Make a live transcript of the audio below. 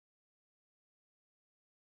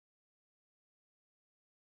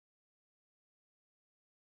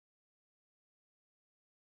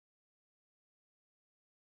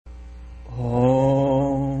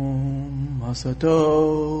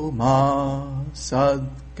Asato ma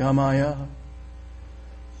sadgamaya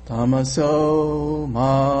tamaso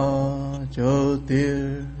ma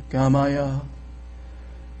jyotirgamaya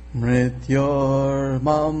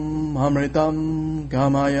mrityormam amritam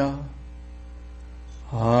gamaya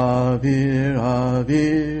avir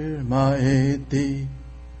maeti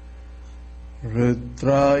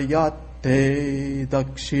rudrayate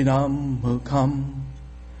dakshinam mukham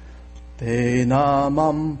te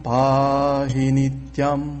namam pahi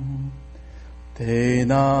nityam te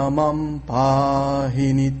namam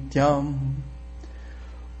pahi nityam.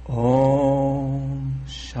 Om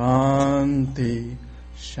Shanti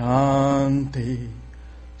Shanti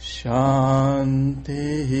Shanti.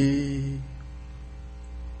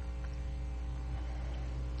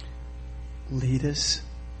 Lead us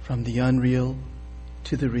from the unreal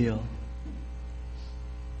to the real.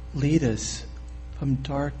 Lead us from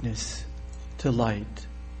darkness to light.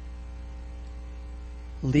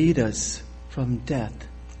 Lead us from death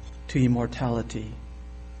to immortality.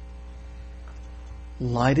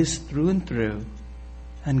 Light us through and through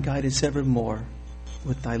and guide us evermore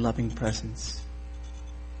with thy loving presence.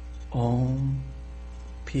 Om,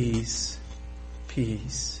 peace,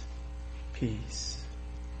 peace, peace.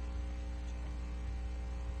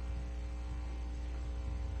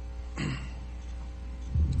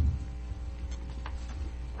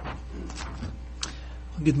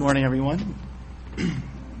 Good morning, everyone.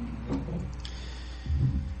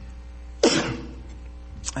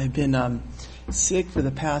 I've been sick for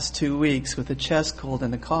the past 2 weeks with a chest cold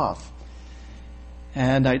and a cough.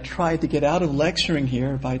 And I tried to get out of lecturing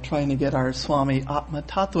here by trying to get our Swami Atma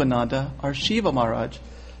Tattvananda, our Shiva Maharaj,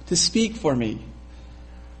 to speak for me.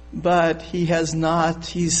 But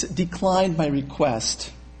he's declined my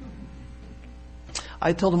request.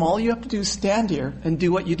 I told him, all you have to do is stand here and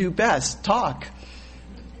do what you do best, talk.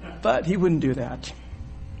 But he wouldn't do that.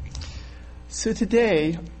 So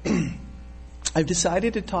today, I've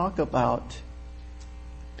decided to talk about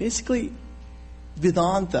basically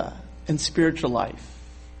Vedanta and spiritual life.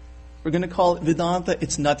 We're going to call it Vedanta,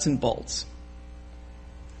 its nuts and bolts.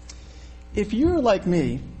 If you're like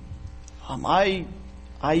me, I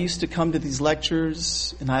used to come to these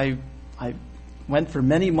lectures, and I went for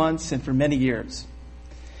many months and for many years.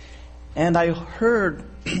 And I heard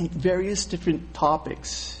various different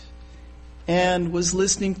topics and was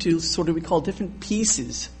listening to sort of we call different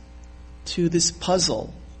pieces to this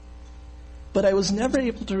puzzle. But I was never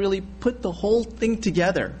able to really put the whole thing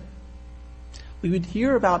together. We would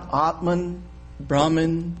hear about Atman,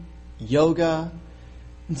 Brahman, yoga,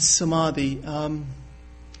 and Samadhi.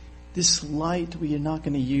 This light we are not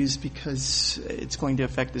going to use because it's going to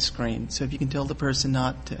affect the screen. So if you can tell the person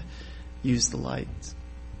not to use the lights.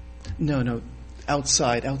 No,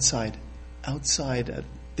 outside.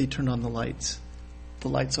 They turn on the lights. The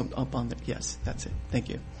lights up on there. Yes, that's it. Thank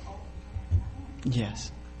you. Yes.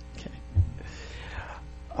 Okay.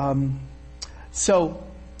 So,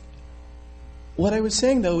 what I was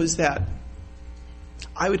saying though is that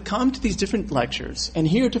I would come to these different lectures and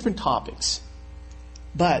hear different topics,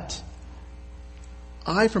 but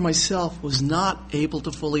I, for myself, was not able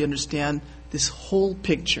to fully understand this whole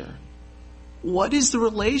picture. What is the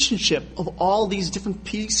relationship of all these different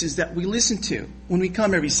pieces that we listen to when we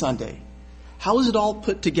come every Sunday? How is it all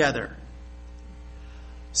put together?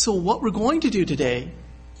 So what we're going to do today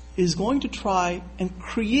is going to try and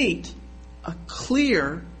create a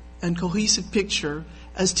clear and cohesive picture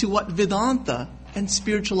as to what Vedanta and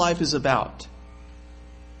spiritual life is about.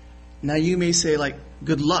 Now you may say,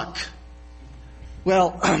 good luck.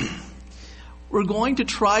 Well, we're going to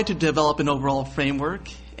try to develop an overall framework,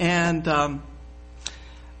 and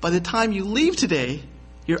by the time you leave today,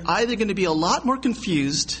 you're either going to be a lot more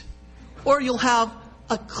confused or you'll have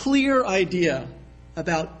a clear idea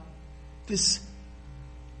about this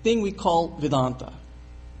thing we call Vedanta.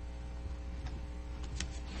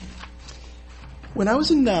 When I was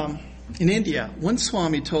in India, one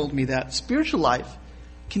Swami told me that spiritual life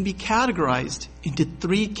can be categorized into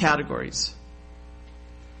 3 categories.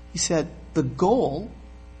 He said, the goal,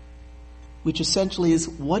 which essentially is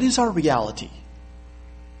what is our reality?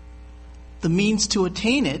 The means to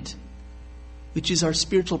attain it, which is our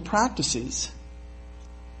spiritual practices,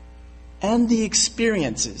 and the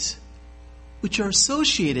experiences, which are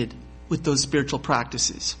associated with those spiritual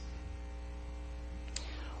practices.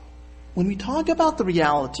 When we talk about the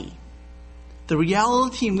reality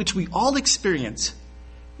in which we all experience,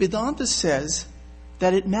 Vedanta says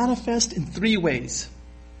that it manifests in 3 ways.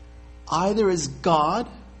 Either as God,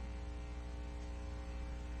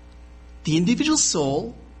 the individual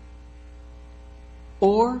soul,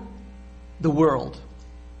 or the world.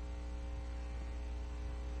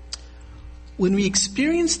 when we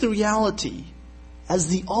experience the reality as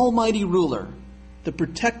the almighty ruler, the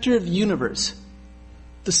protector of the universe,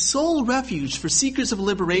 the sole refuge for seekers of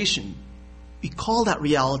liberation, we call that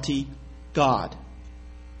reality God.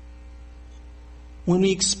 When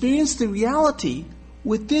we experience the reality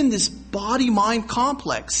within this body-mind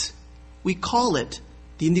complex, we call it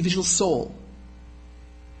the individual soul.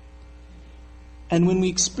 And when we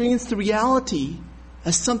experience the reality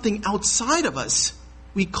as something outside of us,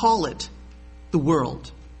 we call it the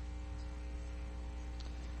world.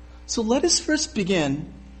 So let us first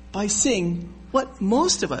begin by seeing what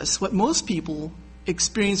most people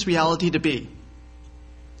experience reality to be.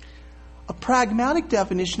 A pragmatic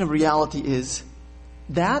definition of reality is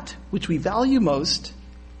that which we value most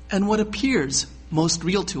and what appears most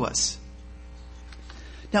real to us.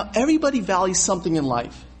 Now, everybody values something in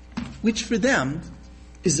life, which for them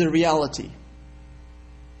is their reality.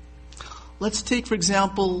 Let's take, for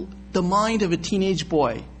example, the mind of a teenage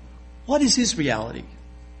boy. What is his reality?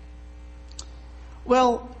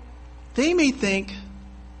 Well, they may think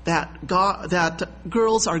that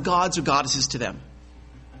girls are gods or goddesses to them.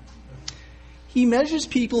 He measures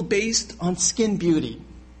people based on skin beauty.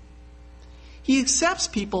 He accepts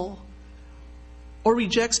people or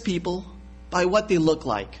rejects people by what they look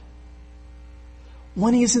like.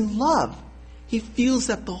 When he is in love, he feels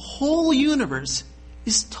that the whole universe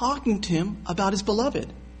is talking to him about his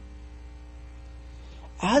beloved.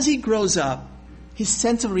 As he grows up, his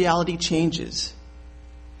sense of reality changes.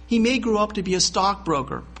 He may grow up to be a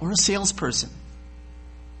stockbroker or a salesperson.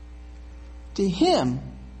 To him,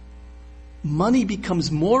 money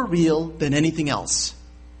becomes more real than anything else.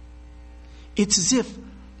 It's as if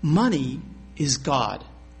money is God.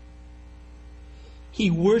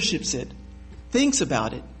 He worships it, thinks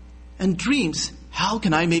about it, and dreams, how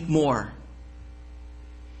can I make more?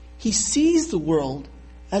 He sees the world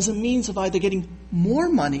as a means of either getting more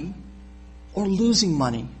money or losing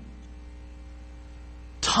money.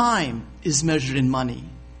 Time is measured in money.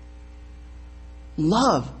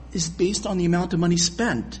 Love is based on the amount of money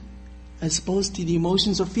spent, as opposed to the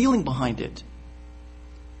emotions or feeling behind it.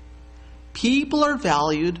 People are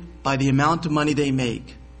valued by the amount of money they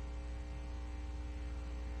make.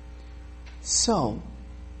 So,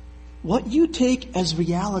 what you take as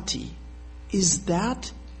reality is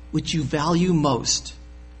that which you value most.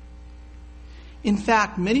 In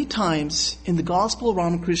fact, many times in the Gospel of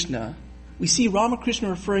Ramakrishna, we see Ramakrishna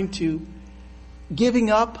referring to giving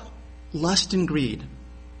up lust and greed.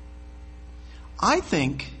 I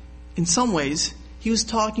think, in some ways, he was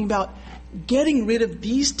talking about getting rid of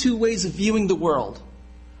these two ways of viewing the world.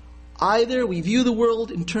 Either we view the world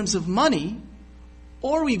in terms of money,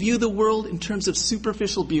 or we view the world in terms of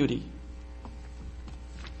superficial beauty.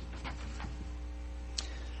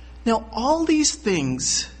 Now, all these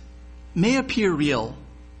things may appear real,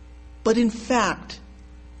 but in fact,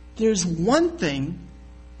 there's one thing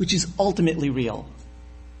which is ultimately real,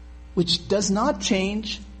 which does not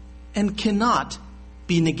change and cannot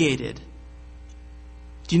be negated.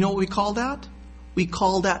 Do you know what we call that? We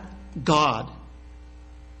call that God,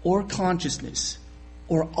 or consciousness,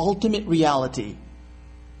 or ultimate reality.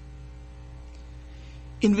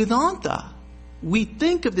 In Vedanta, we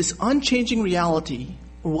think of this unchanging reality,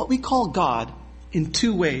 or what we call God, in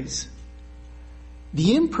two ways.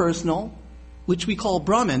 The impersonal, which we call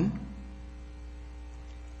Brahman,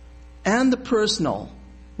 and the personal,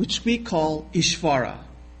 which we call Ishvara.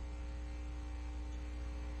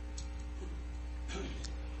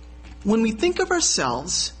 When we think of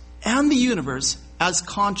ourselves and the universe as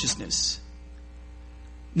consciousness,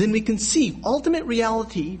 then we conceive ultimate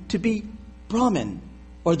reality to be Brahman,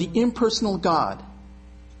 or the impersonal God.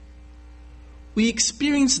 We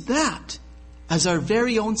experience that as our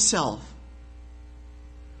very own self.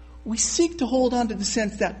 We seek to hold on to the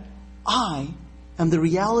sense that I am the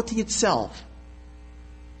reality itself.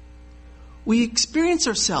 We experience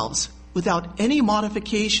ourselves without any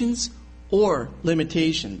modifications or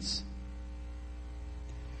limitations.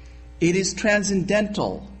 It is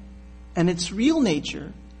transcendental, and its real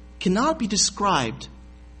nature cannot be described,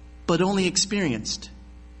 but only experienced.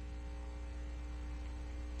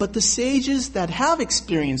 But the sages that have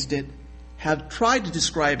experienced it have tried to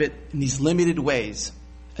describe it in these limited ways.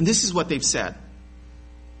 And this is what they've said.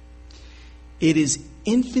 It is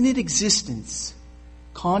infinite existence,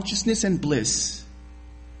 consciousness and bliss.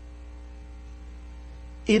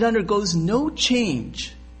 It undergoes no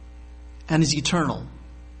change and is eternal.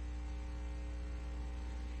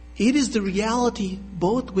 It is the reality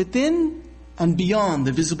both within and beyond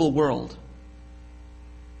the visible world.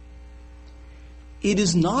 It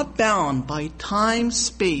is not bound by time,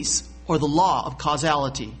 space, or the law of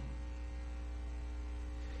causality.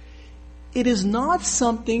 it is not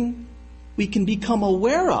something we can become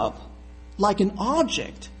aware of like an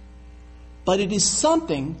object, but it is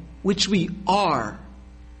something which we are.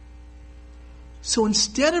 So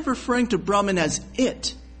instead of referring to Brahman as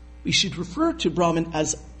it, we should refer to Brahman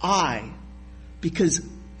as I, because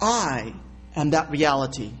I am that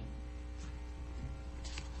reality.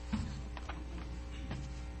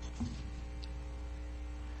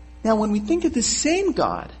 Now, when we think of the same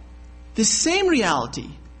God, this same reality,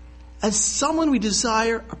 as someone we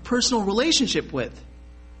desire a personal relationship with,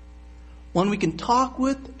 one we can talk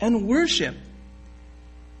with and worship,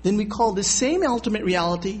 then we call this same ultimate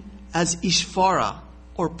reality as Ishvara,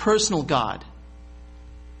 or personal God.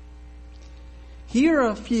 Here are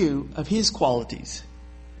a few of his qualities.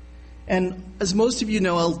 And as most of you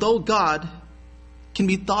know, although God can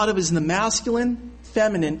be thought of as in the masculine,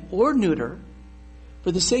 feminine, or neuter,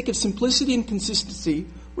 for the sake of simplicity and consistency,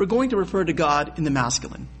 we're going to refer to God in the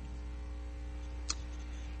masculine.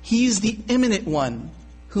 He is the eminent one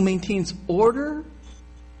who maintains order,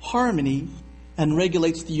 harmony, and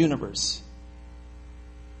regulates the universe.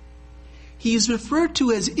 He is referred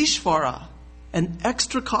to as Ishvara, an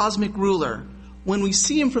extra-cosmic ruler, when we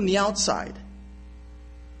see him from the outside,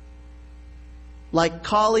 like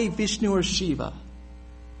Kali, Vishnu, or Shiva.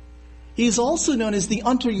 He is also known as the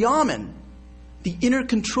Antaryaman, the inner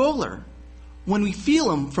controller, when we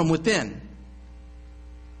feel him from within.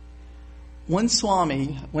 One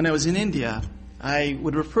Swami, when I was in India, I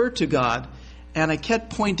would refer to God, and I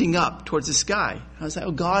kept pointing up towards the sky. I was like,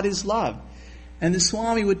 oh, God is love. And the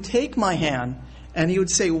Swami would take my hand, and he would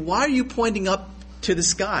say, why are you pointing up to the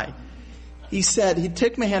sky? He said, he'd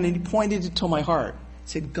take my hand and he pointed it to my heart. He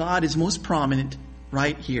said, God is most prominent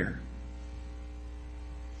right here.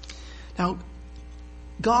 Now,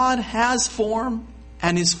 God has form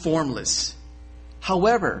and is formless.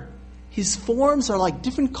 However, his forms are like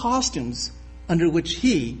different costumes under which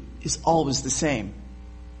he is always the same.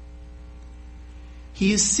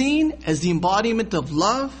 He is seen as the embodiment of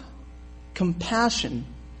love, compassion,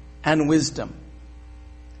 and wisdom,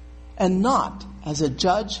 and not as a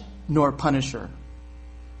judge nor punisher.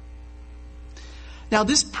 Now,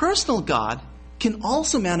 this personal God can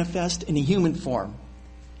also manifest in a human form,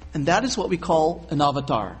 and that is what we call an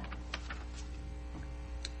avatar.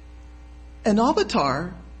 An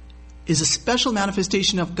avatar is a special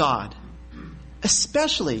manifestation of God,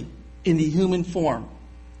 especially in the human form.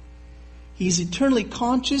 He is eternally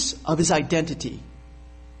conscious of his identity.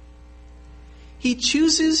 He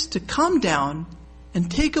chooses to come down and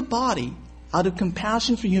take a body out of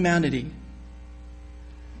compassion for humanity.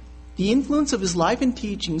 The influence of his life and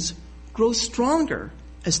teachings grows stronger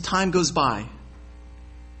as time goes by.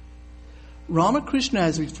 Ramakrishna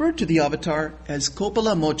has referred to the avatar as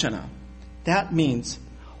Kopala Mochana. That means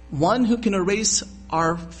one who can erase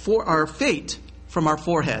our fate from our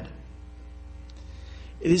forehead.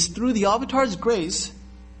 It is through the avatar's grace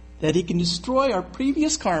that he can destroy our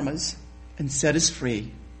previous karmas and set us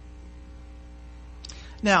free.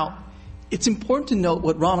 Now, it's important to note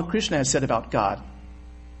what Ramakrishna has said about God.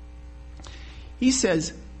 He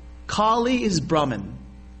says, Kali is Brahman,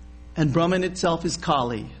 and Brahman itself is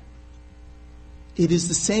Kali. It is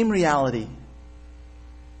the same reality.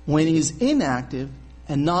 When he is inactive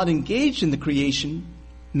and not engaged in the creation,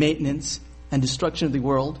 maintenance, and destruction of the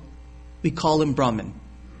world, we call him Brahman.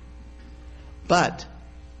 But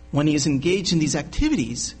when he is engaged in these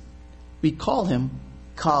activities, we call him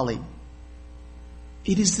Kali.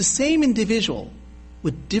 It is the same individual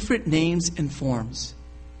with different names and forms.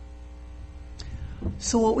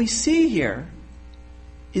 So what we see here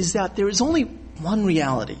is that there is only one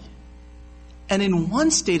reality. And in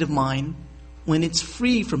one state of mind, when it's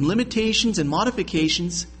free from limitations and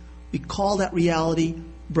modifications, we call that reality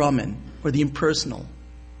Brahman, or the impersonal.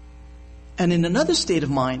 And in another state of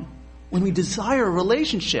mind, when we desire a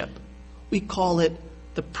relationship, we call it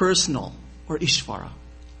the personal, or Ishvara.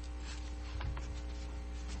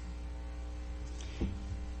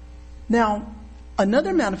 Now,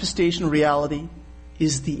 another manifestation of reality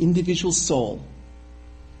is the individual soul.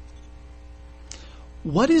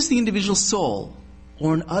 What is the individual soul?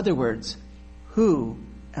 Or in other words, who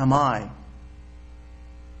am I?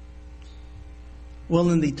 Well,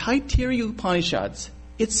 in the Taittiriya Upanishads,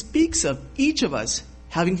 it speaks of each of us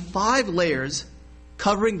having 5 layers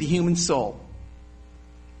covering the human soul.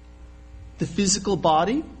 The physical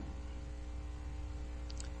body,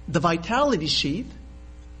 the vitality sheath,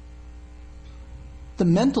 the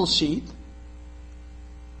mental sheath,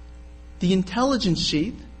 the intelligence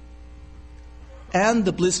sheath, and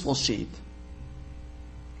the blissful sheath.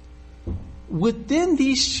 Within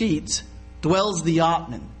these sheaths dwells the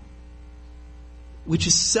Atman. which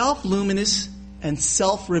is self-luminous and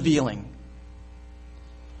self-revealing.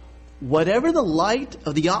 Whatever the light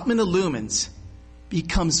of the Atman illumines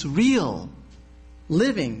becomes real,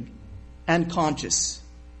 living, and conscious.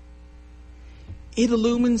 It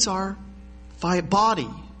illumines our body,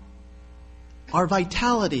 our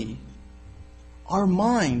vitality, our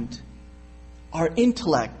mind, our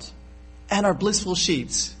intellect, and our blissful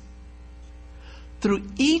sheets. Through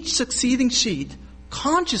each succeeding sheet,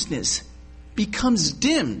 consciousness becomes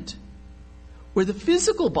dimmed, where the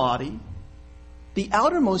physical body, the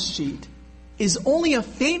outermost sheet, is only a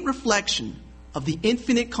faint reflection of the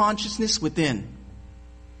infinite consciousness within.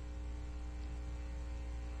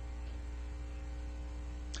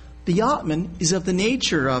 The Atman is of the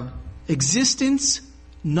nature of existence,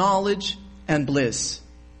 knowledge, and bliss.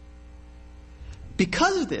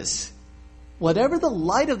 Because of this, whatever the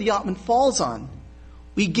light of the Atman falls on,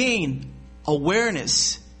 we gain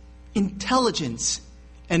awareness, intelligence,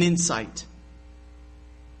 and insight.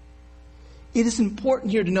 It is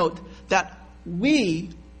important here to note that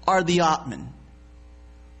we are the Atman.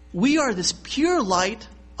 We are this pure light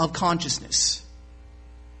of consciousness.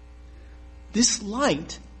 This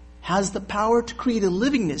light has the power to create a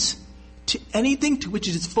livingness to anything to which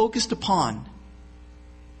it is focused upon.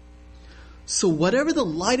 So whatever the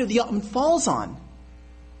light of the Atman falls on,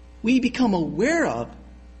 we become aware of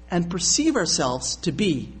and perceive ourselves to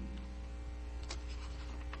be.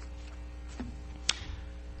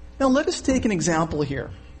 Now let us take an example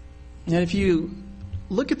here. And if you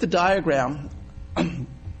look at the diagram,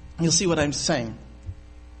 you'll see what I'm saying.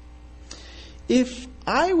 If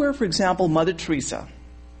I were, for example, Mother Teresa,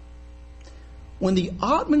 when the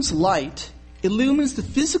Atman's light illumines the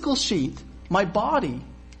physical sheet, my body,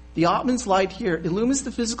 the Atman's light here illumines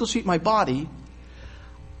the physical sheet, my body,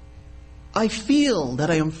 I feel that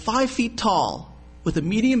I am 5 feet tall with a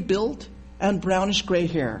medium build and brownish gray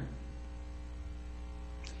hair.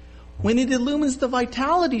 When it illumines the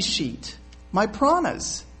vitality sheet, my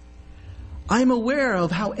pranas, I am aware of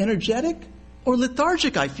how energetic or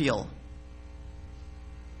lethargic I feel.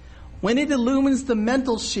 When it illumines the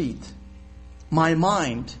mental sheet, my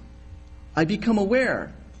mind, I become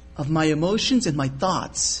aware of my emotions and my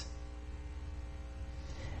thoughts.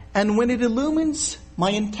 And when it illumines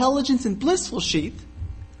my intelligence and blissful sheet,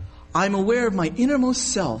 I'm aware of my innermost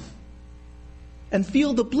self and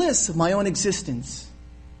feel the bliss of my own existence.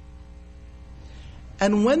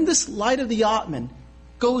 And when this light of the Atman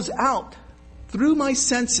goes out through my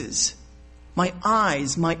senses, my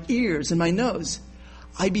eyes, my ears, and my nose,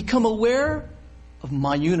 I become aware of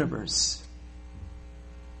my universe.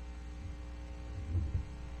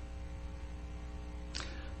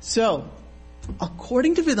 So,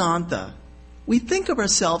 according to Vedanta, we think of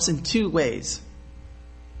ourselves in 2 ways.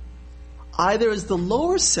 Either as the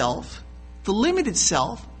lower self, the limited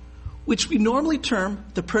self, which we normally term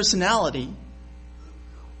the personality,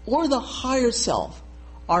 or the higher self,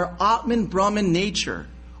 our Atman Brahman nature,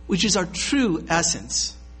 which is our true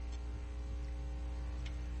essence.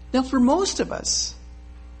 Now for most of us,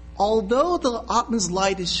 although the Atman's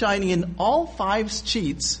light is shining in all 5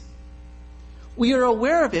 sheets, we are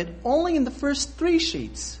aware of it only in the first 3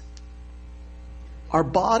 sheets. Our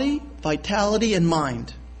body, vitality, and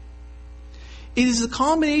mind. It is the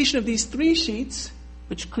combination of these 3 sheets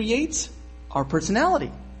which creates our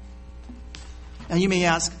personality. Now you may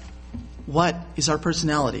ask, what is our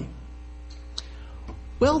personality?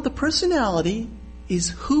 Well, the personality is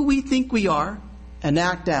who we think we are and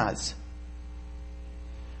act as.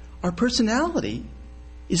 Our personality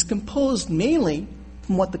is composed mainly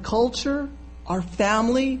from what the culture, our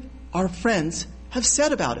family, our friends have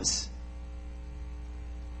said about us.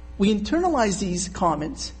 We internalize these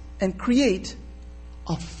comments and create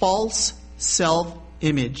a false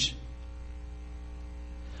self-image.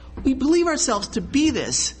 We believe ourselves to be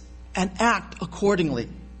this and act accordingly.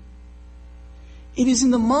 It is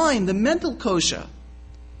in the mind, the mental kosha,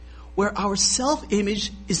 where our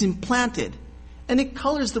self-image is implanted and it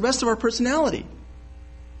colors the rest of our personality.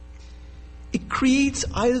 It creates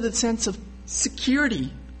either the sense of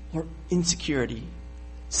security or insecurity,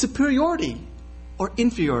 superiority or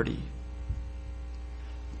inferiority.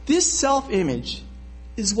 This self-image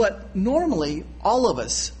is what normally all of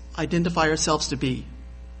us identify ourselves to be.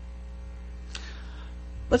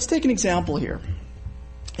 Let's take an example here.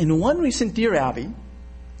 In one recent Dear Abby,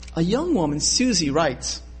 a young woman, Susie,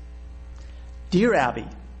 writes, "Dear Abby,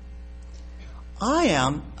 I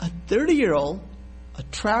am a 30-year-old,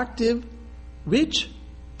 attractive, rich,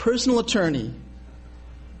 personal attorney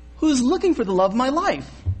who is looking for the love of my life.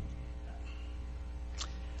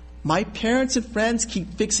 My parents and friends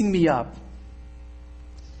keep fixing me up.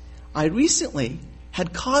 I recently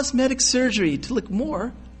had cosmetic surgery to look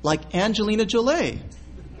more like Angelina Jolie.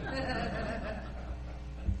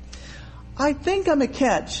 I think I'm a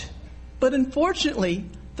catch, but unfortunately,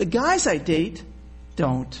 the guys I date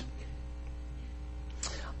don't.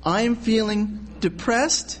 I am feeling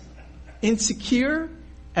depressed, insecure,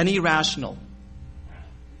 and irrational.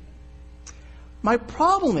 My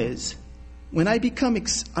problem is when I become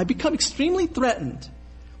extremely threatened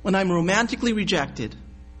when I'm romantically rejected.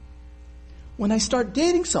 When I start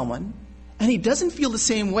dating someone and he doesn't feel the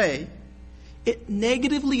same way, it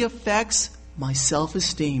negatively affects my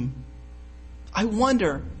self-esteem. I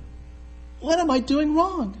wonder, what am I doing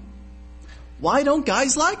wrong? Why don't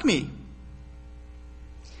guys like me?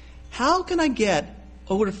 How can I get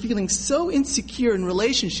over feeling so insecure in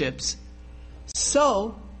relationships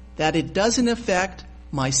so that it doesn't affect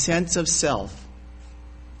my sense of self?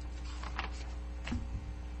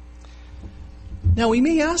 Now we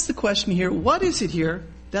may ask the question here, what is it here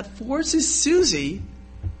that forces Susie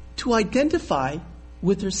to identify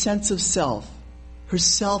with her sense of self, her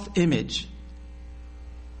self-image?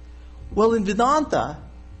 Well, in Vedanta,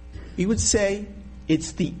 we would say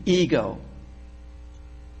it's the ego.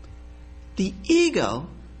 The ego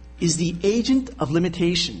is the agent of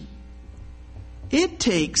limitation. It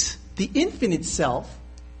takes the infinite self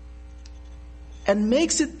and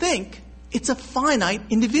makes it think it's a finite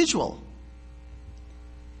individual.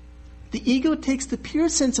 The ego takes the pure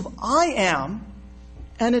sense of I am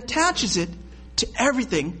and attaches it to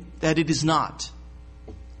everything that it is not.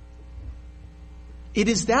 It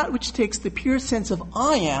is that which takes the pure sense of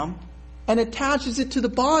I am and attaches it to the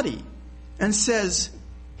body and says,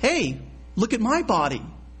 hey, look at my body.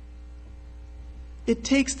 It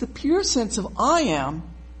takes the pure sense of I am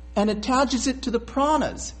and attaches it to the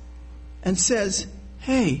pranas and says,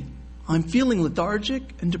 hey, I'm feeling lethargic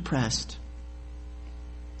and depressed.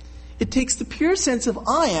 It takes the pure sense of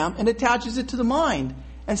I am and attaches it to the mind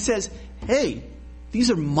and says, hey, these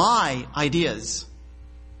are my ideas.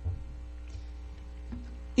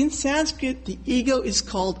 In Sanskrit, the ego is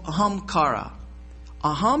called ahamkara.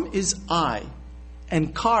 Aham is I,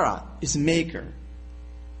 and kara is maker.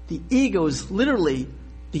 The ego is literally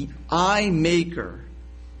the I maker.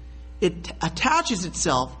 It attaches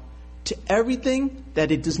itself to everything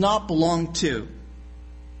that it does not belong to.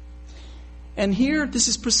 And here, this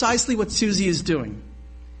is precisely what Susie is doing.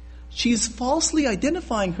 She is falsely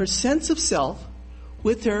identifying her sense of self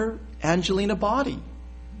with her Angelina body,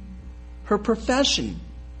 her profession,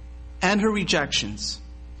 and her rejections.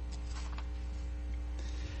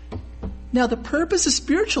 Now, the purpose of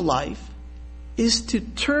spiritual life is to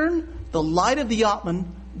turn the light of the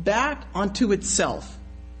Atman back onto itself.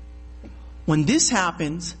 When this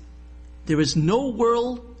happens, there is no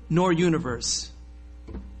world nor universe.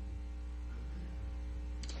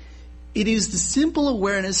 It is the simple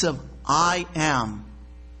awareness of I am.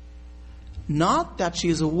 Not that she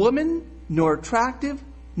is a woman, nor attractive,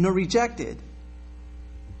 nor rejected.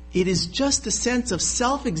 It is just a sense of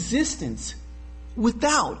self-existence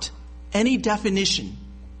without any definition.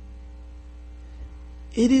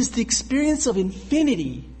 It is the experience of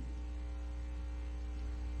infinity,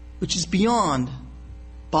 which is beyond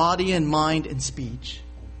body and mind and speech.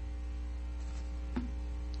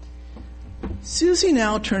 Susie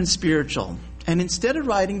now turns spiritual, and instead of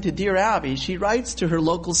writing to Dear Abby, she writes to her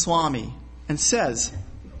local Swami and says,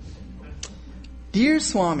 Dear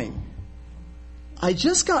Swami, I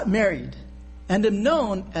just got married and am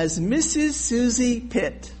known as Mrs. Susie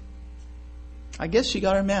Pitt. I guess she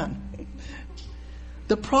got her man.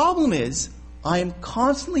 The problem is, I am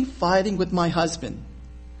constantly fighting with my husband.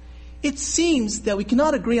 It seems that we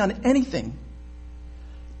cannot agree on anything.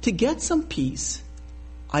 To get some peace,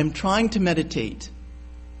 I'm trying to meditate.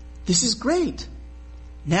 This is great.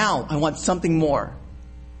 Now I want something more.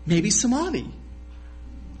 Maybe samadhi.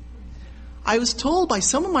 I was told by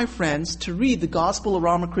some of my friends to read the Gospel of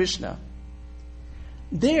Ramakrishna.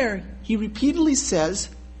 There, he repeatedly says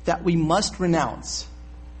that we must renounce.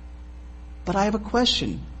 But I have a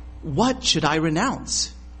question. What should I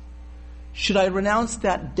renounce? Should I renounce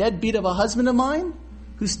that deadbeat of a husband of mine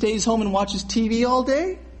who stays home and watches TV all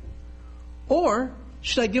day? Or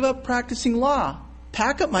should I give up practicing law,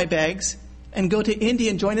 pack up my bags, and go to India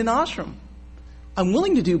and join an ashram? I'm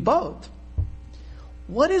willing to do both.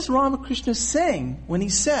 What is Ramakrishna saying when he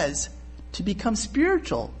says, to become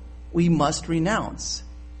spiritual, we must renounce?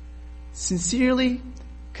 Sincerely,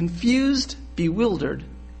 confused, bewildered,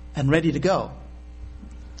 and ready to go.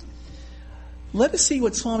 Let us see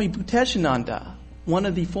what Swami Bhuteshananda, one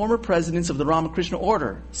of the former presidents of the Ramakrishna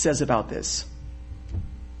order, says about this.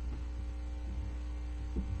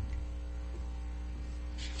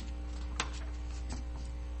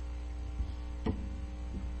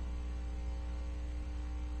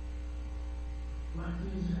 what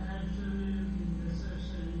is absolutely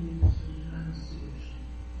necessary is renunciation.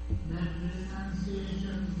 That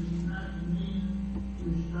renunciation does not mean to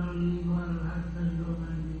stop ego or heart and home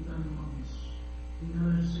and become monks. He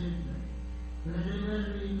never said that.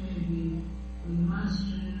 Wherever we may be, we must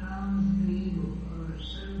renounce the ego, our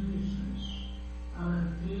selfishness,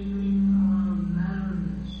 our feeling of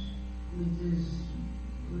narrowness, which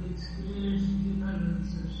creates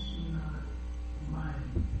differences in our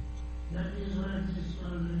mind. That is what is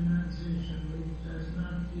called renunciation, which does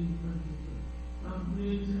not keep particular.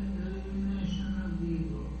 Complete elimination of the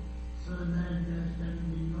ego, so that there can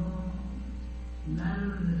be no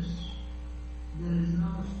narrowness. There is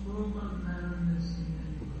no scope of narrowness in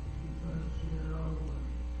anybody, because we are all one.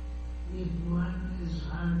 If one is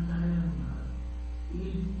hurt, I am hurt.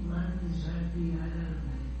 If one is happy, I am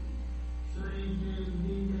happy. So it will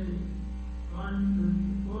be the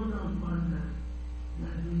code of conduct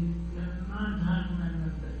that we cannot harm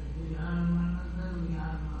another. We harm another, we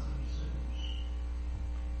harm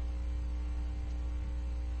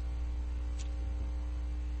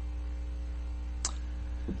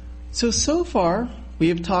ourselves. So far, we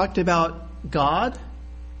have talked about God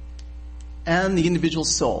and the individual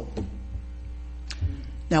soul.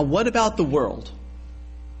 Now, what about the world?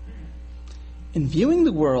 In viewing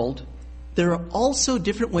the world, there are also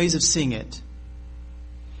different ways of seeing it.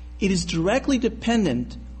 It is directly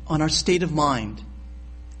dependent on our state of mind.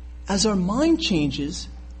 As our mind changes,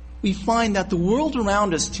 we find that the world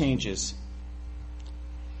around us changes.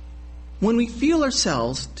 When we feel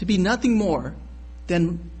ourselves to be nothing more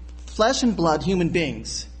than flesh and blood human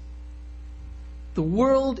beings, the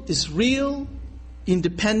world is real,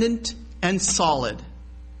 independent, and solid.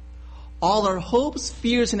 All our hopes,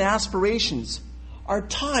 fears, and aspirations are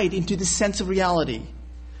tied into this sense of reality,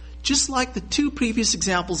 just like the two previous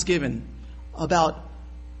examples given about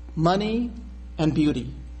money and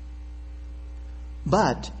beauty.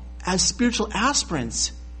 But as spiritual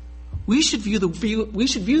aspirants, we should view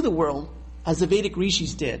the world as the Vedic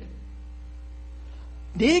rishis did.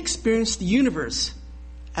 They experienced the universe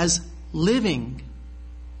as living,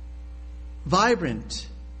 vibrant,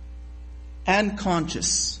 and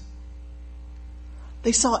conscious.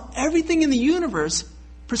 They saw everything in the universe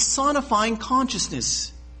personifying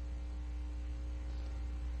consciousness.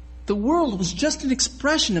 The world was just an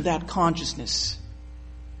expression of that consciousness.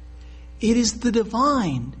 It is the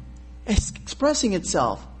divine expressing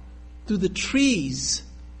itself through the trees,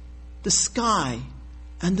 the sky,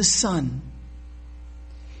 and the sun.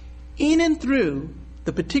 In and through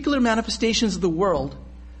the particular manifestations of the world,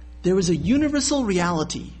 there is a universal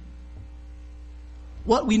reality.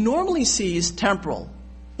 What we normally see is temporal.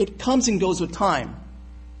 It comes and goes with time.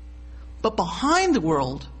 But behind the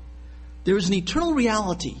world, there is an eternal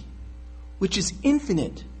reality, which is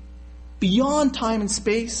infinite, beyond time and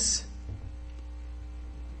space.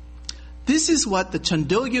 This is what the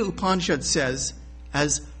Chandogya Upanishad says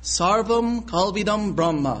as Sarvam Kalvidam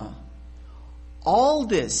Brahma. All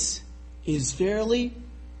this is verily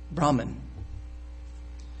Brahman.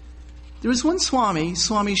 There was one Swami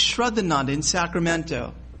Shraddhananda in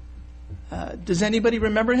Sacramento. Does anybody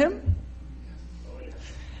remember him?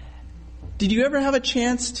 Did you ever have a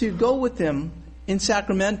chance to go with him in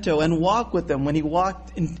Sacramento and walk with him when he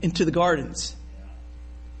walked into the gardens?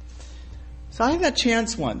 So I had that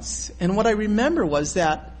chance once, and what I remember was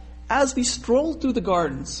that as we strolled through the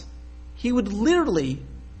gardens, he would literally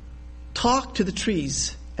talk to the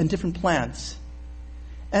trees and different plants.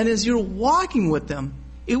 And as you're walking with them,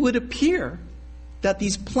 it would appear that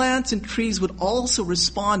these plants and trees would also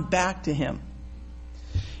respond back to him.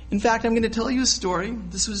 In fact, I'm going to tell you a story.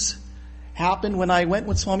 This happened when I went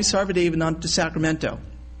with Swami Sarvadevananda to Sacramento.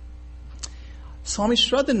 Swami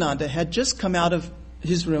Shraddhananda had just come out of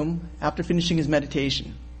his room after finishing his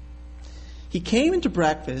meditation. He came into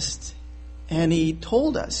breakfast and he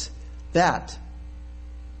told us that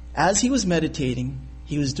as he was meditating,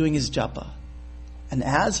 he was doing his japa. And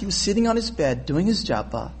as he was sitting on his bed doing his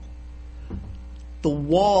japa, the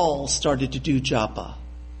wall started to do japa.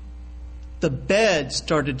 The bed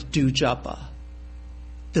started to do japa.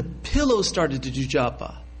 The pillow started to do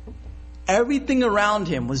japa. Everything around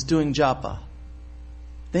him was doing japa.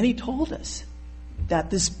 Then he told us that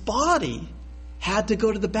this body had to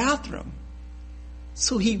go to the bathroom.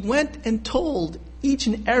 So he went and told each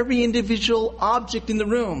and every individual object in the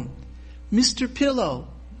room, Mr. Pillow,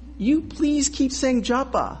 you please keep saying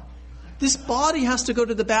japa. This body has to go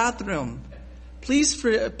to the bathroom. Please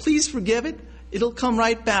forgive it. It'll come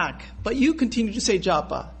right back. But you continue to say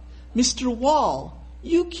japa. Mr. Wall,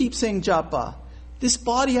 you keep saying japa. This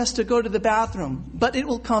body has to go to the bathroom, but it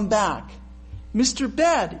will come back. Mr.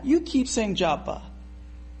 Bed, you keep saying japa.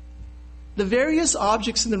 the various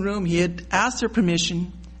objects in the room, he had asked their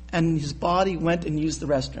permission, and his body went and used the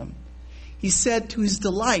restroom. He said to his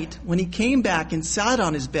delight, when he came back and sat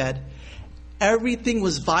on his bed, everything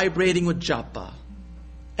was vibrating with japa.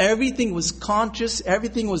 Everything was conscious,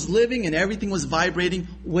 everything was living, and everything was vibrating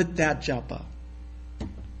with that japa.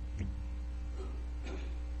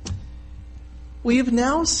 We have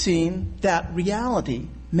now seen that reality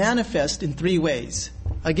manifest in three ways.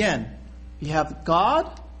 Again, we have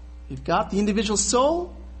God, we've got the individual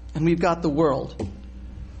soul, and we've got the world.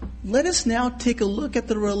 Let us now take a look at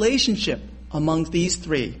the relationship among these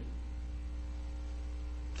three.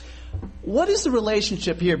 What is the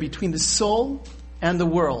relationship here between the soul and the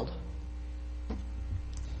world?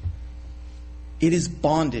 It is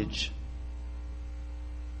bondage.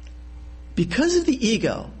 Because of the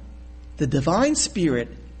ego, the divine spirit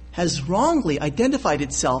has wrongly identified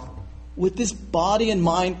itself with this body and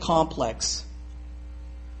mind complex.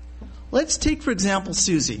 Let's take, for example,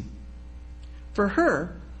 Susie. For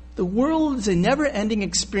her, the world is a never-ending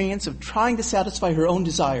experience of trying to satisfy her own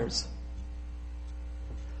desires.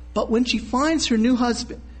 But when she finds her new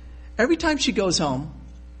husband, every time she goes home,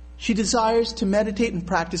 she desires to meditate and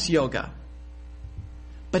practice yoga.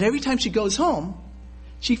 But every time she goes home,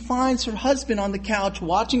 she finds her husband on the couch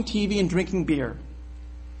watching TV and drinking beer.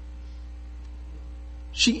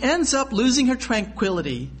 She ends up losing her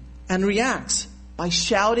tranquility and reacts by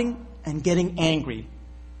shouting and getting angry.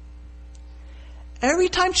 Every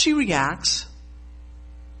time she reacts,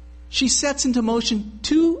 she sets into motion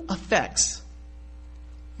two effects.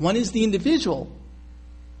 One is the individual,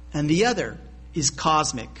 and the other is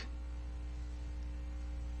cosmic.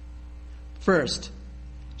 First,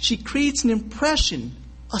 she creates an impression,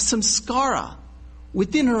 a samskara,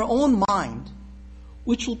 within her own mind,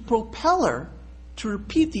 which will propel her to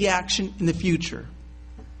repeat the action in the future.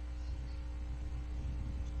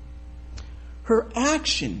 Her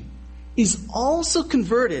action is also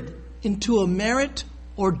converted into a merit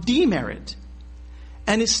or demerit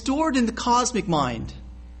and is stored in the cosmic mind,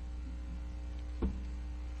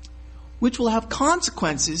 which will have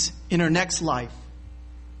consequences in her next life.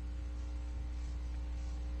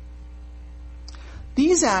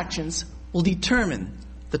 These actions will determine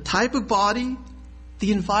the type of body,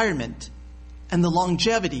 the environment, and the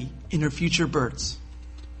longevity in her future births.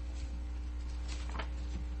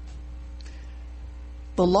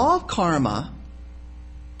 The law of karma,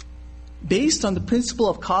 based on the principle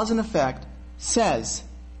of cause and effect, says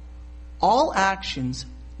all actions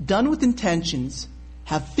done with intentions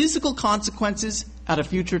have physical consequences at a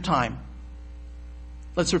future time.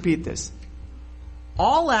 Let's repeat this.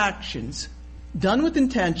 All actions done with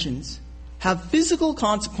intentions have physical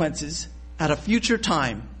consequences at a future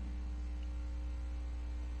time.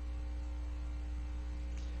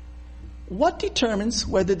 What determines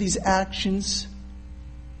whether these actions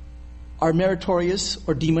are meritorious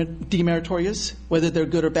or demeritorious, whether they're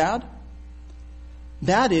good or bad?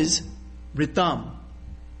 That is Ritham.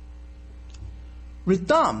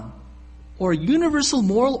 Ritham, or universal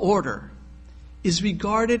moral order, is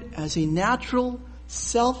regarded as a natural,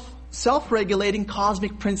 self-regulating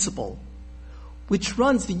cosmic principle which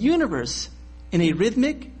runs the universe in a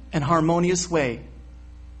rhythmic and harmonious way.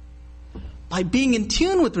 By being in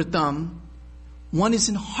tune with Ritham, one is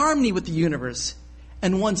in harmony with the universe,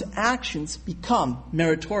 and one's actions become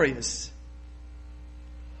meritorious.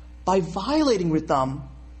 By violating Ritham,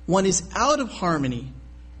 one is out of harmony,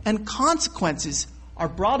 and consequences are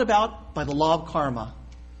brought about by the law of karma.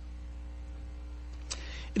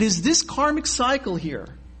 It is this karmic cycle here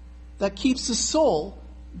that keeps the soul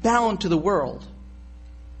bound to the world.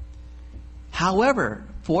 However,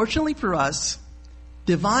 fortunately for us,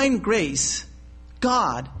 divine grace,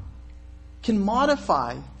 God, can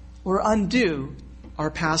modify or undo our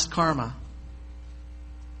past karma.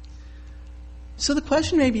 So the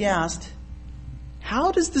question may be asked,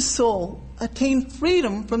 how does the soul attain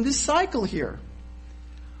freedom from this cycle here?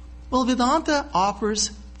 Well, Vedanta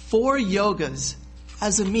offers 4 yogas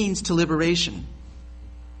as a means to liberation.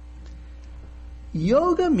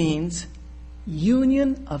 Yoga means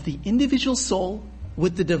union of the individual soul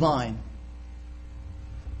with the divine.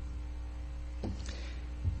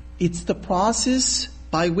 It's the process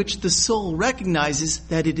by which the soul recognizes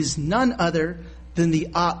that it is none other than the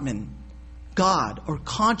Atman, God, or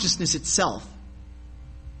consciousness itself.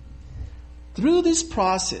 Through this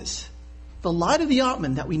process, the light of the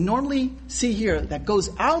Atman that we normally see here, that goes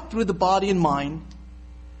out through the body and mind,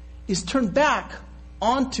 is turned back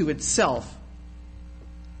onto itself.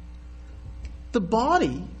 The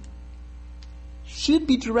body should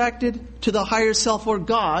be directed to the higher self or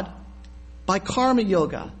God by karma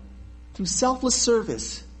yoga, through selfless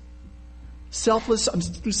service.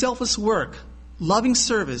 through selfless work, loving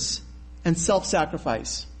service, and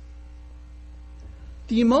self-sacrifice.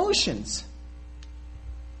 The emotions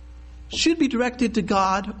should be directed to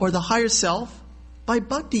God or the higher self by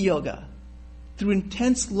bhakti yoga, through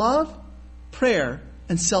intense love, prayer,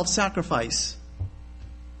 and self-sacrifice.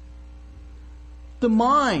 The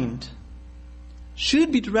mind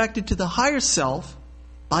should be directed to the higher self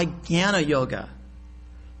by jnana yoga,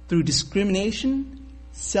 through discrimination,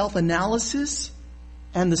 self-analysis,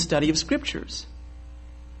 and the study of scriptures.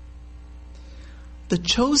 The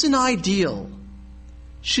chosen ideal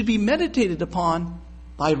should be meditated upon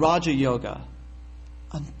by Raja Yoga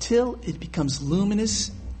until it becomes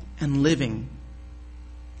luminous and living.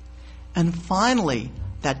 And finally,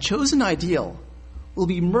 that chosen ideal will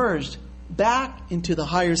be merged back into the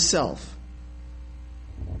higher self.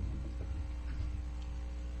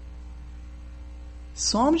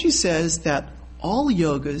 Swamiji says that all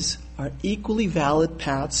yogas are equally valid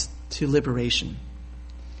paths to liberation,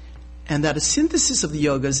 and that a synthesis of the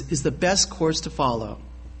yogas is the best course to follow.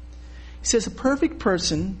 He says a perfect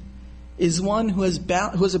person is one who has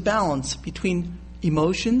a balance between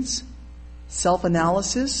emotions,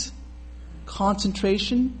 self-analysis,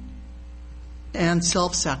 concentration, and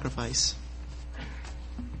self-sacrifice.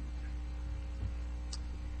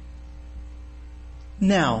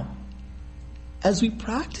 Now, as we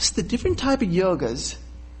practice the different type of yogas,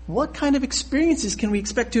 what kind of experiences can we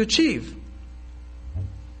expect to achieve?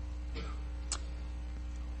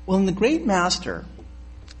 Well, in the Great Master,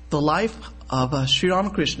 The Life of Sri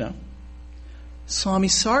Ramakrishna, Swami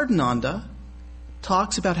Sardananda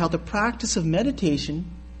talks about how the practice of meditation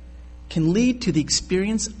can lead to the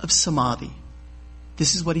experience of samadhi.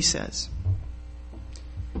 This is what he says.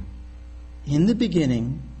 In the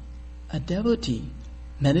beginning, a devotee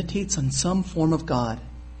meditates on some form of God.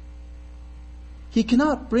 He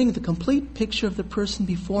cannot bring the complete picture of the person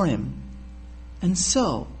before him, and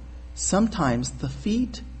so sometimes the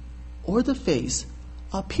feet or the face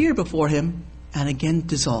appear before him and again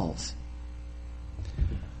dissolves.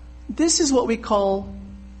 This is what we call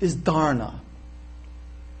is dharana.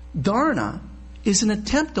 Dharana is an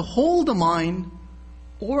attempt to hold the mind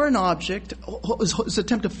or an object, is an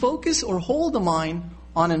attempt to focus or hold the mind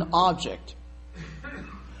on an object.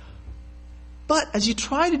 But as you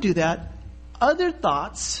try to do that, other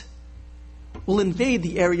thoughts will invade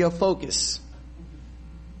the area of focus.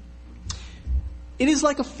 It is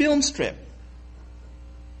like a film strip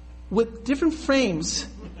with different frames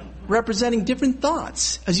representing different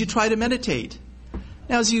thoughts as you try to meditate.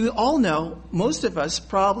 Now, as you all know, most of us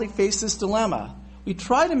probably face this dilemma. We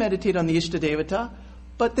try to meditate on the Ishtadevata,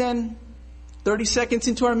 but then 30 seconds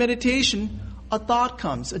into our meditation, a thought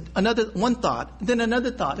comes, one thought, then another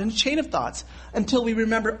thought, and a chain of thoughts, until we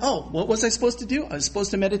remember, oh, what was I supposed to do? I was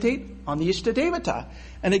supposed to meditate on the Ishtadevata.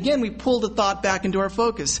 And again, we pull the thought back into our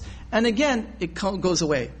focus. And again, it goes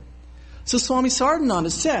away. So Swami Sardananda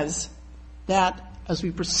says that as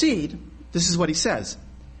we proceed, this is what he says.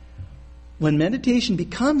 When meditation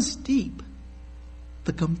becomes deep,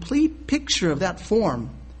 the complete picture of that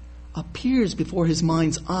form appears before his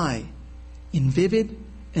mind's eye in vivid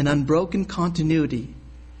and unbroken continuity,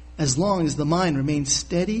 as long as the mind remains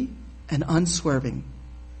steady and unswerving.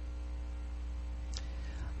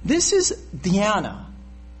 This is dhyana.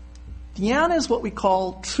 Dhyana is what we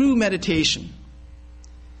call true meditation.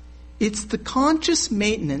 It's the conscious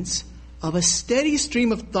maintenance of a steady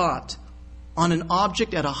stream of thought on an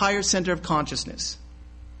object at a higher center of consciousness.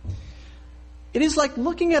 It is like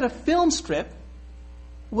looking at a film strip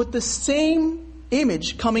with the same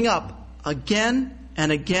image coming up again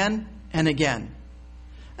and again and again.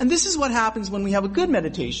 And this is what happens when we have a good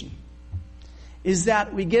meditation, is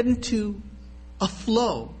that we get into a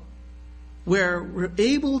flow where we're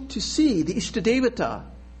able to see the Ishtadevata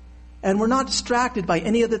and we're not distracted by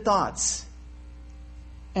any other thoughts.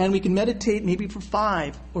 And we can meditate maybe for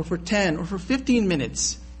 5 or for 10 or for 15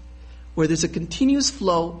 minutes where there's a continuous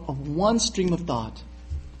flow of one stream of thought.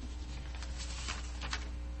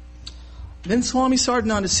 Then Swami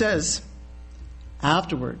Sardananda says,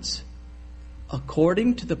 afterwards,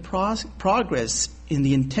 according to the progress in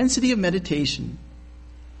the intensity of meditation,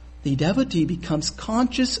 the devotee becomes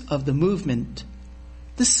conscious of the movement,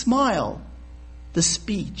 the smile, the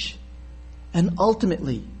speech, and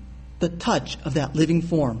ultimately the touch of that living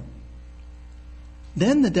form.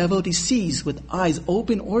 Then the devotee sees with eyes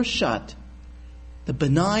open or shut the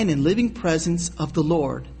benign and living presence of the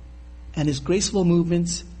Lord and his graceful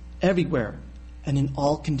movements everywhere and in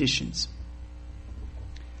all conditions.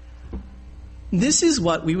 This is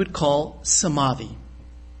what we would call samadhi.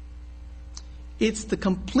 It's the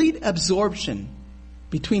complete absorption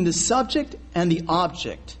between the subject and the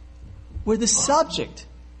object, where the subject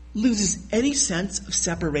loses any sense of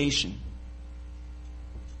separation.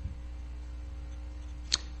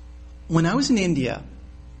 When I was in India,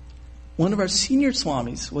 one of our senior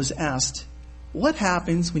swamis was asked, "What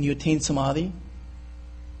happens when you attain samadhi?"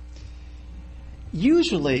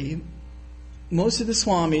 Usually, most of the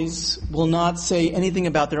swamis will not say anything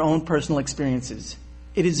about their own personal experiences.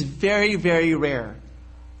 It is very, very rare.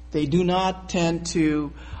 They do not tend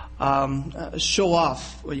to show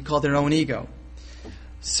off what you call their own ego.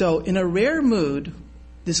 So in a rare mood,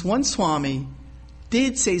 this one swami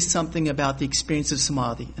did say something about the experience of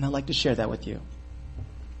samadhi, and I'd like to share that with you.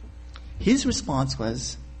 His response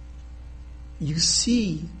was, "You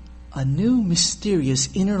see a new mysterious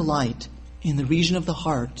inner light in the region of the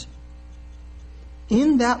heart.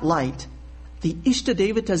 In that light, the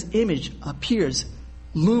Ishtadevata's image appears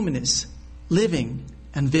luminous, living,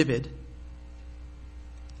 and vivid.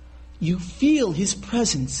 You feel his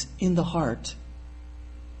presence in the heart.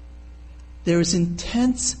 There is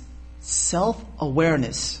intense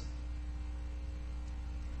self-awareness.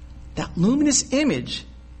 That luminous image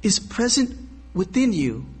is present within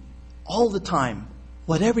you all the time,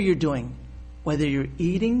 whatever you're doing, whether you're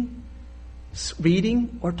eating,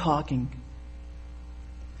 reading, or talking.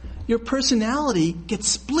 Your personality gets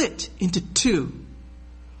split into two.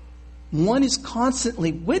 One is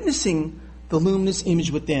constantly witnessing the luminous image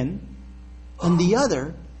within, and the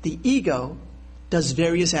other, the ego, does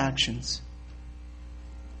various actions.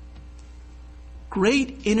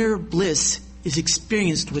 Great inner bliss is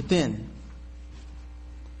experienced within.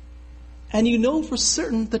 And you know for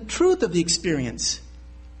certain the truth of the experience.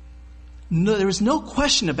 No, there is no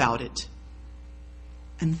question about it.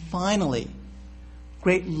 And finally,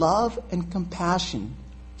 great love and compassion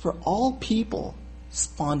for all people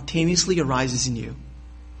spontaneously arises in you."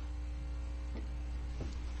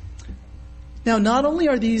 Now, not only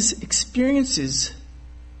are these experiences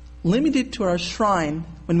limited to our shrine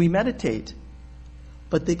when we meditate,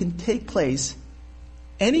 but they can take place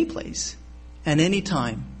any place and any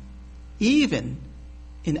time, even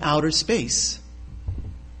in outer space.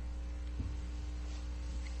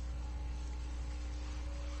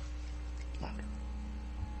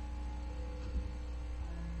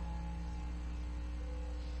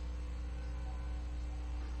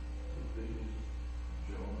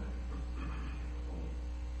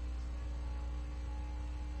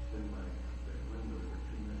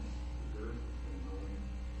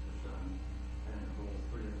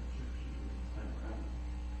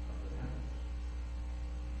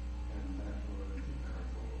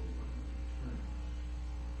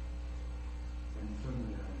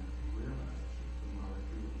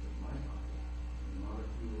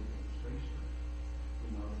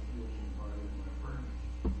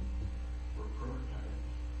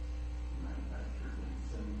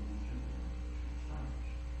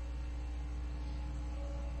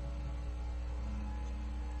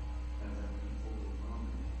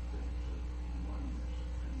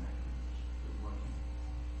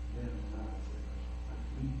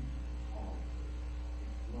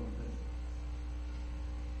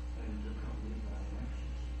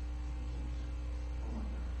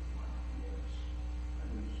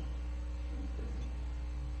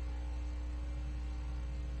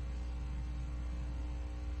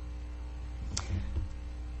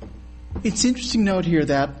 It's interesting to note here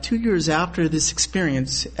that 2 years after this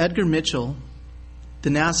experience, Edgar Mitchell,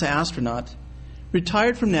 the NASA astronaut,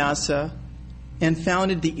 retired from NASA and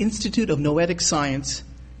founded the Institute of Noetic Science,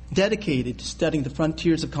 dedicated to studying the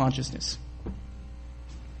frontiers of consciousness.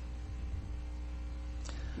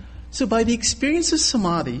 So by the experience of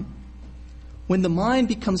samadhi, when the mind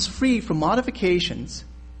becomes free from modifications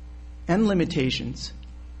and limitations,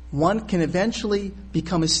 one can eventually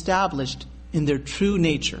become established in their true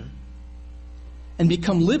nature and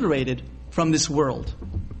become liberated from this world.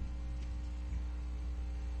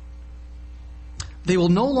 They will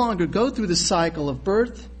no longer go through the cycle of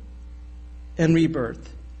birth and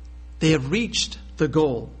rebirth. They have reached the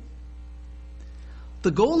goal.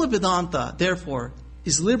 The goal of Vedanta, therefore,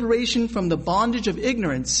 is liberation from the bondage of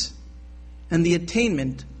ignorance and the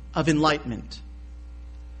attainment of enlightenment.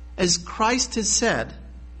 As Christ has said,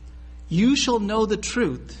 "You shall know the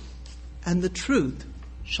truth, and the truth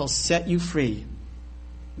shall set you free."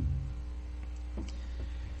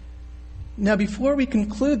 Now, before we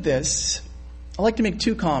conclude this, I'd like to make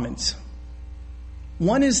two comments.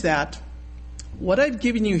 One is that what I've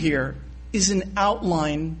given you here is an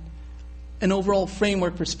outline, an overall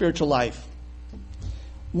framework for spiritual life.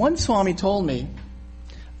 One Swami told me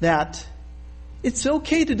that it's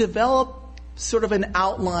okay to develop sort of an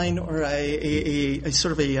outline or a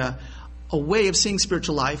sort of a way of seeing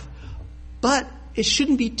spiritual life, but it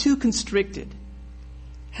shouldn't be too constricted.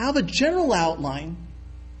 Have a general outline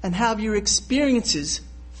and have your experiences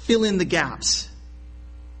fill in the gaps.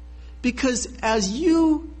 Because as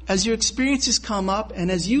your experiences come up and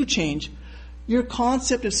as you change, your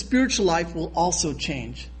concept of spiritual life will also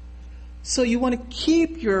change. So you want to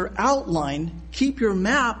keep your outline, keep your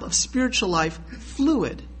map of spiritual life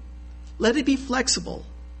fluid. Let it be flexible.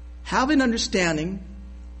 Have an understanding,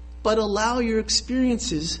 but allow your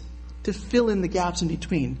experiences to fill in the gaps in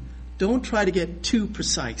between. Don't try to get too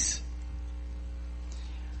precise.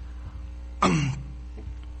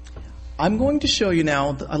 I'm going to show you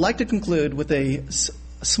now, I'd like to conclude with a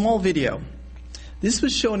small video. This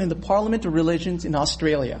was shown in the Parliament of Religions in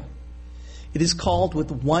Australia. It is called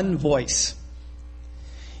With One Voice.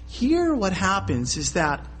 Here what happens is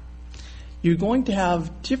that you're going to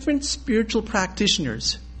have different spiritual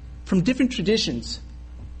practitioners from different traditions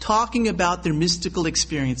talking about their mystical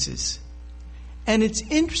experiences. And it's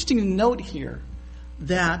interesting to note here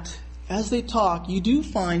that as they talk, you do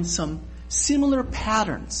find some similar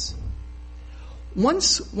patterns. One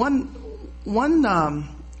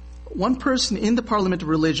person in the Parliament of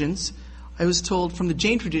Religions, I was told from the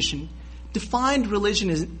Jain tradition, defined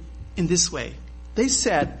religion in this way. They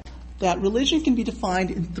said that religion can be defined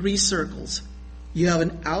in three circles. You have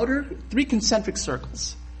three concentric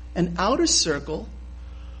circles. An outer circle,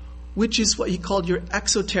 which is what he called your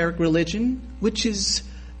exoteric religion, which is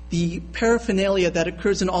the paraphernalia that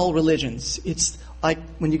occurs in all religions. It's like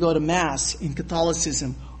when you go to Mass in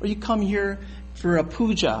Catholicism, or you come here for a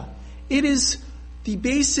puja. It is the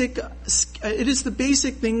basic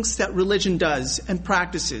things that religion does and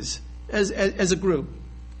practices as a group.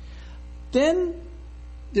 Then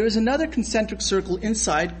there is another concentric circle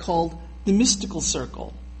inside called the mystical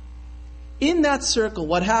circle. In that circle,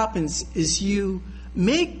 what happens is you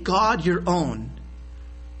make God your own.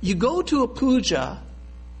 You go to a puja,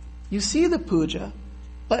 you see the puja,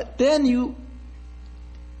 but then you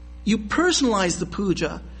personalize the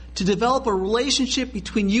puja to develop a relationship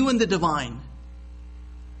between you and the divine.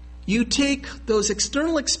 You take those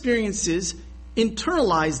external experiences,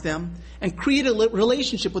 internalize them, and create a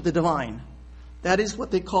relationship with the divine. That is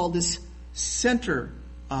what they call this center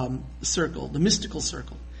circle, the mystical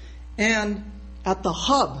circle. And at the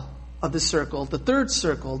hub of the circle, the third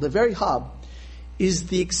circle, the very hub, is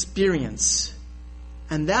the experience.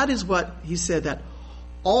 And that is what he said that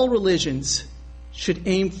all religions should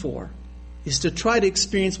aim for, is to try to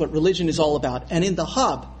experience what religion is all about. And in the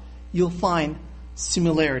hub, you'll find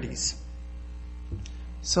similarities.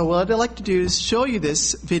 So what I'd like to do is show you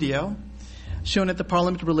this video shown at the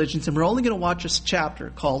Parliament of Religions, and we're only going to watch a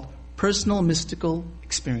chapter called Personal Mystical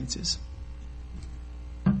Experiences.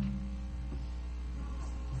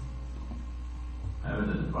 I was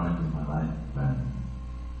at a point in my life when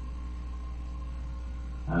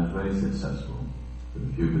I was very successful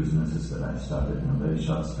with a few businesses that I started in a very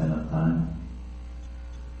short span of time.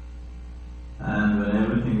 And when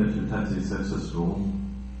everything that you touch is successful,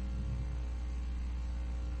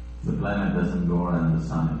 the planet doesn't go around the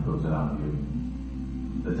sun, it goes around you.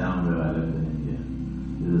 The town where I lived in India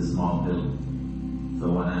is a small hill.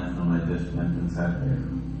 So one afternoon I just went and sat there.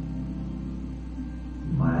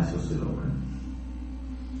 My eyes were still open.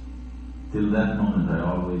 Till that moment I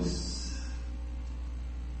always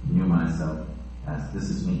knew myself as this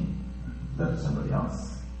is me, that is somebody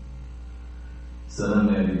else.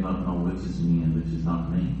 Suddenly I did not know which is me and which is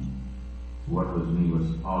not me. What was me was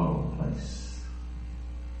all over the place.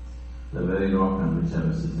 The very rock on which I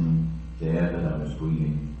was sitting, the air that I was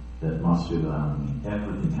breathing, the atmosphere around me,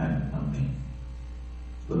 everything had become me.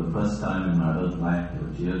 For the first time in my adult life, there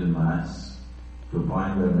were tears in my eyes, to a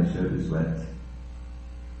point where my shirt is wet.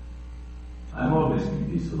 I've always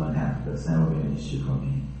been peaceful and happy, that's never been an issue for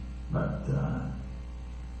me. But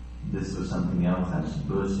this was something else. I was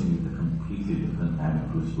bursting with a completely different kind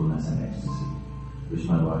of truthfulness and ecstasy, which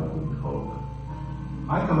my body couldn't hold.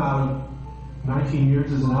 I come out of 19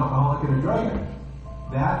 years as an alcoholic and a drug addict.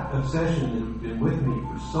 That obsession that had been with me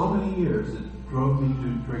for so many years, it drove me to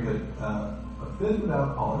drink a fifth of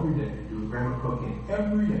alcohol every day, do a gram of cocaine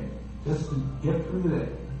every day, just to get through the day.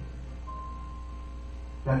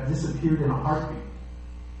 That disappeared in a heartbeat.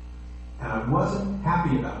 And I wasn't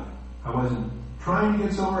happy about it. I wasn't trying to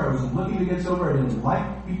get sober. I wasn't looking to get sober. I didn't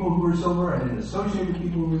like people who were sober. I didn't associate with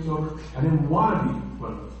people who were sober. I didn't want to be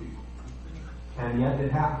one of those people. And yet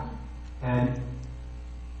it happened. And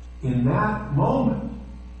in that moment,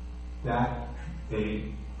 that a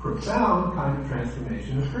profound kind of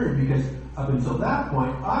transformation occurred. Because up until that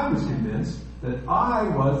point, I was convinced that I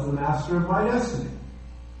was the master of my destiny.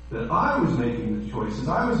 That I was making the choices,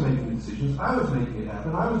 I was making the decisions, I was making it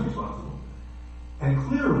happen, I was responsible. And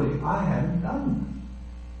clearly, I hadn't done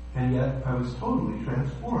that. And yet, I was totally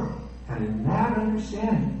transformed. And in that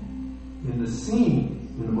understanding, in the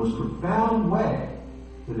seeing, in the most profound way,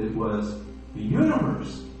 that it was the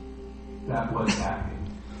universe that was acting,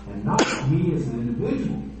 and not me as an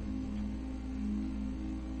individual,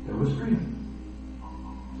 there was freedom.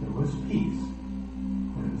 There was peace.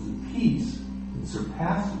 And it was a peace that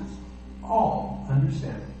surpasses all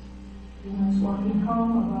understanding. I was walking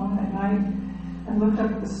home alone at night and looked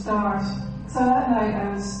up at the stars. So that night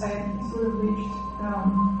I sort of reached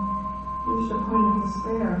a point of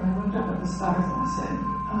despair, and I looked up at the stars and I said,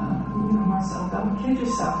 Marcel, don't kid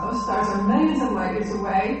yourself. Those stars are millions of light years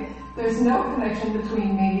away. There's no connection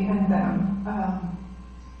between me and them.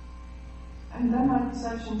 And then my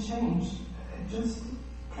perception changed. It just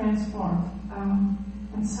transformed.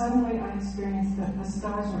 And suddenly I experienced that the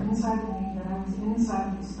stars were inside of me, that I was inside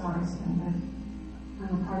of the stars, and that we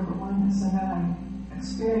were part of a oneness. And then I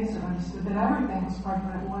experienced and understood that everything was part of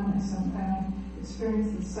that oneness. And I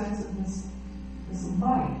experienced the sense of this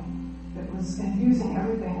light that was infusing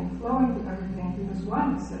everything and flowing through everything, through this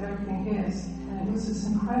oneness that everything is. And it was this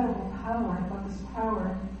incredible power. I thought this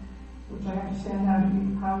power, which I understand now to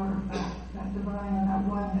be the power of that divine or that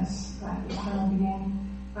oneness, that eternal being.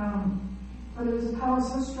 But it was a power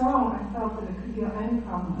so strong, I felt that it could heal any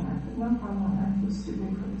problem on earth. But no problem on earth was too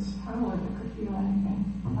big for this power that could heal anything.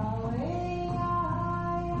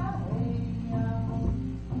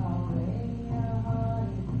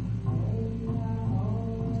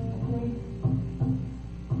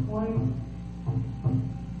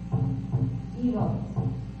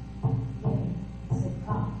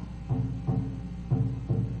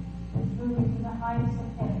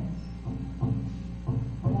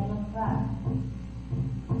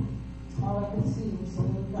 All I could see was a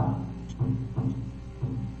little dot.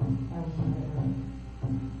 That was my earth.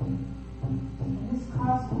 And this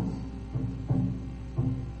cosmos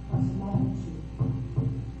was the magnitude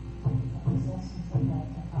of the essence of that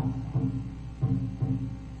cosmos.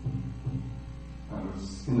 I was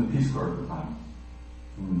in the Peace Corps at the time.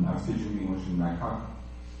 And I was teaching English in Bangkok.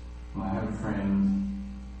 And I had a friend,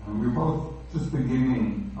 and we were both just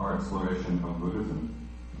beginning our exploration of Buddhism.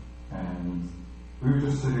 And we were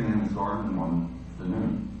just sitting in his garden one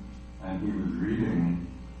afternoon, and he was reading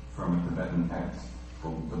from a Tibetan text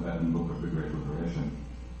called the Tibetan Book of the Great Liberation.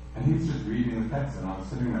 And he was just reading the text, and I was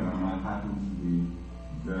sitting there, and I happened to be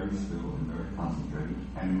very still and very concentrated.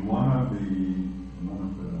 And one of the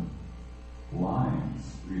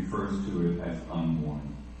lines refers to it as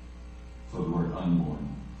unborn. So the word unborn.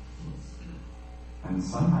 And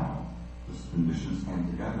somehow, just conditions came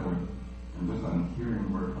together, and just on hearing the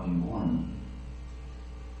word unborn,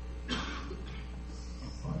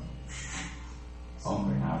 it's like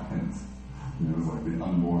something happened. And it was like the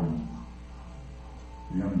unborn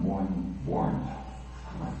born.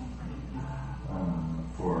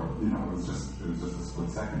 It was just a split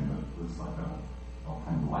second, but it was like a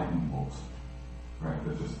kind of lightning bolt, right?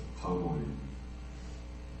 That just totally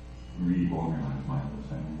reorganized my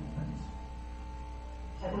understanding of things.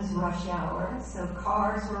 It was rush hour, so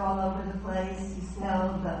cars were all over the place. You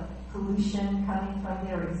smelled the pollution coming from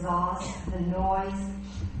their exhaust, the noise.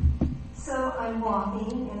 So I'm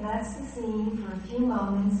walking, and that's the scene for a few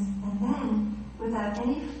moments, and then, without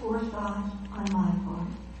any forethought on my part,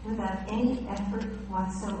 without any effort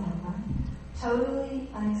whatsoever, totally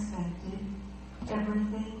unexpected,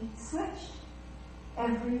 everything switched.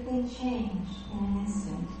 Everything changed in an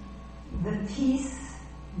instant. The peace,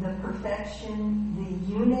 the perfection,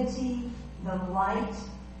 the unity, the light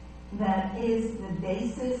that is the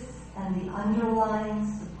basis and the underlying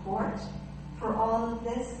support for all of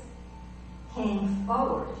this came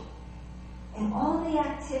forward. And all the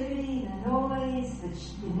activity, the noise,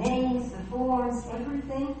 the names, the forms,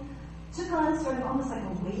 everything took on sort of almost like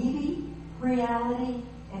a wavy reality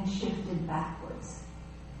and shifted backwards.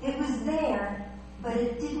 It was there, but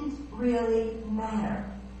it didn't really matter.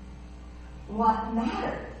 What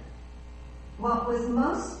mattered, what was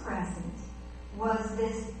most present, was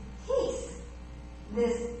this peace,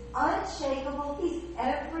 this unshakable peace.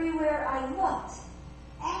 Everywhere I looked,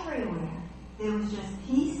 everywhere, there was just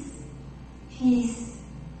peace, peace,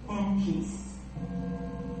 and peace.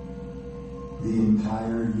 The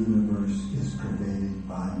entire universe is pervaded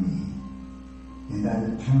by me, in that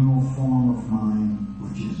eternal form of mine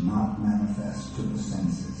which is not manifest to the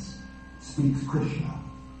senses, speaks Krishna,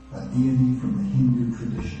 a deity from the Hindu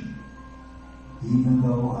tradition. Even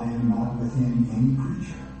though I am not within any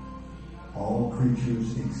creature, all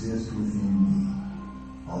creatures exist within me,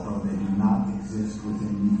 although they do not exist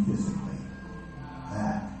within me physically.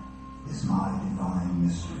 That is my divine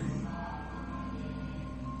mystery.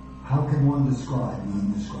 How can one describe the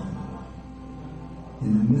indescribable?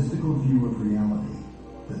 In the mystical view of reality,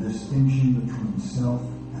 the distinction between self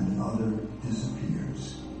and other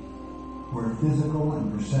disappears. Where physical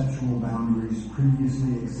and perceptual boundaries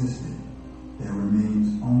previously existed, there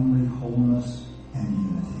remains only wholeness and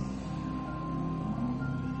unity.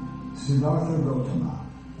 Siddhartha Gautama,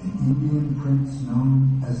 an Indian prince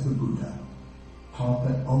known as the Buddha, taught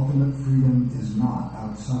that ultimate freedom is not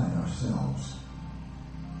outside ourselves.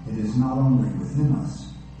 It is not only within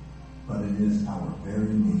us, but it is our very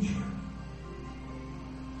nature.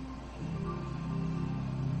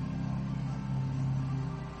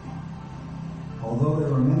 Although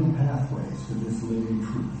there are many pathways to this living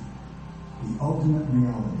truth, the ultimate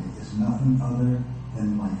reality is nothing other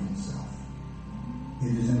than life itself.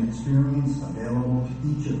 It is an experience available to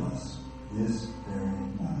each of us this very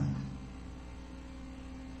moment.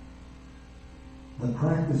 The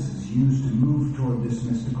practices used to move toward this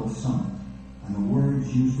mystical summit and the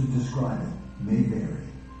words used to describe it may vary.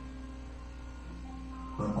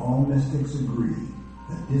 But all mystics agree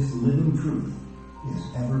that this living truth is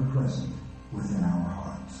ever present within our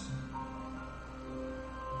hearts.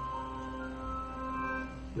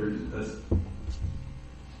 There's this.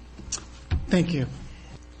 Thank you.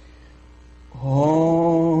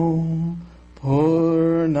 Om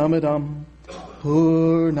Purnamidam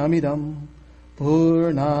Purnamidam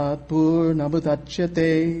Purnat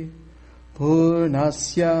Purnamudachyate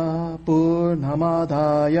Purnasya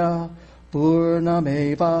Purnamadaya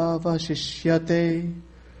Purnameva Vashishyate.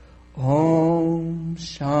 Om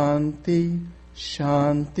Shanti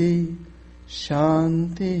Shanti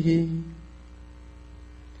Shanti.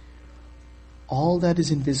 All that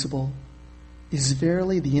is invisible is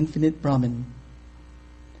verily the infinite Brahman.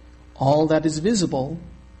 All that is visible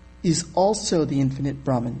is also the infinite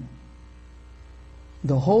Brahman.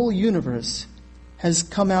 The whole universe has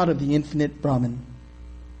come out of the infinite Brahman.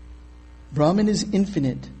 Brahman is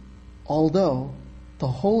infinite, although the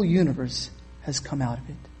whole universe has come out of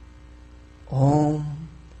it. Om,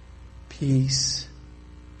 peace,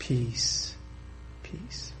 peace,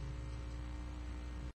 peace.